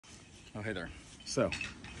Oh, hey there. So,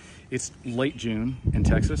 it's late June in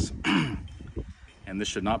Texas, and this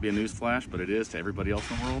should not be a news flash, but it is to everybody else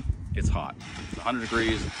in the world. It's hot. It's 100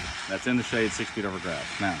 degrees. That's in the shade, 6 feet over grass.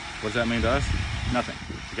 Now, what does that mean to us? Nothing.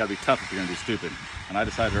 You gotta be tough if you're gonna be stupid. And I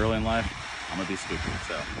decided early in life, I'm gonna be stupid,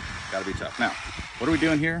 so gotta be tough. Now, what are we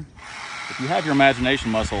doing here? If you have your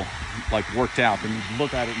imagination muscle like worked out, then you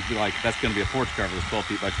look at it and be like, that's gonna be a porch cover that's 12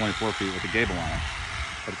 feet by 24 feet with a gable on it.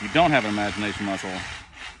 But if you don't have an imagination muscle,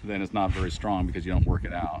 then it's not very strong because you don't work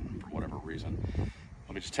it out for whatever reason.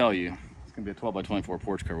 Let me just tell you, it's gonna be a 12 by 24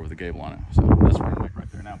 porch cover with a gable on it. So that's what we're gonna make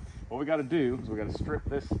right there. Now, what we gotta do is we gotta strip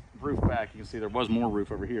this roof back. You can see there was more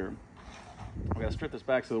roof over here. We gotta strip this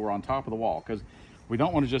back so that we're on top of the wall, because we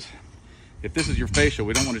don't wanna just, if this is your fascia,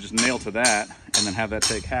 we don't wanna just nail to that and then have that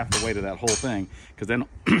take half the weight of that whole thing, because then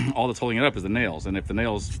all that's holding it up is the nails. And if the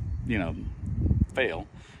nails, fail,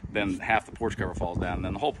 then half the porch cover falls down, and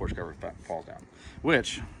then the whole porch cover falls down.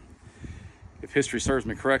 Which, if history serves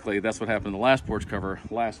me correctly, that's what happened to the last porch cover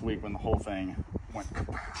last week when the whole thing went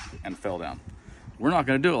and fell down. We're not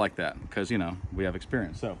gonna do it like that because, we have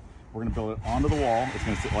experience. So we're gonna build it onto the wall. It's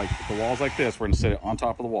gonna sit like, if the wall's like this, we're gonna sit it on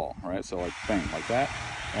top of the wall, right? So like, bang, like that.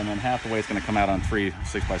 And then half the way it's gonna come out on 3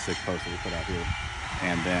 6x6 posts that we put out here.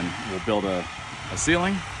 And then we'll build a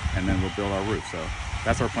ceiling, and then we'll build our roof. So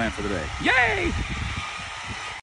that's our plan for the day. Yay!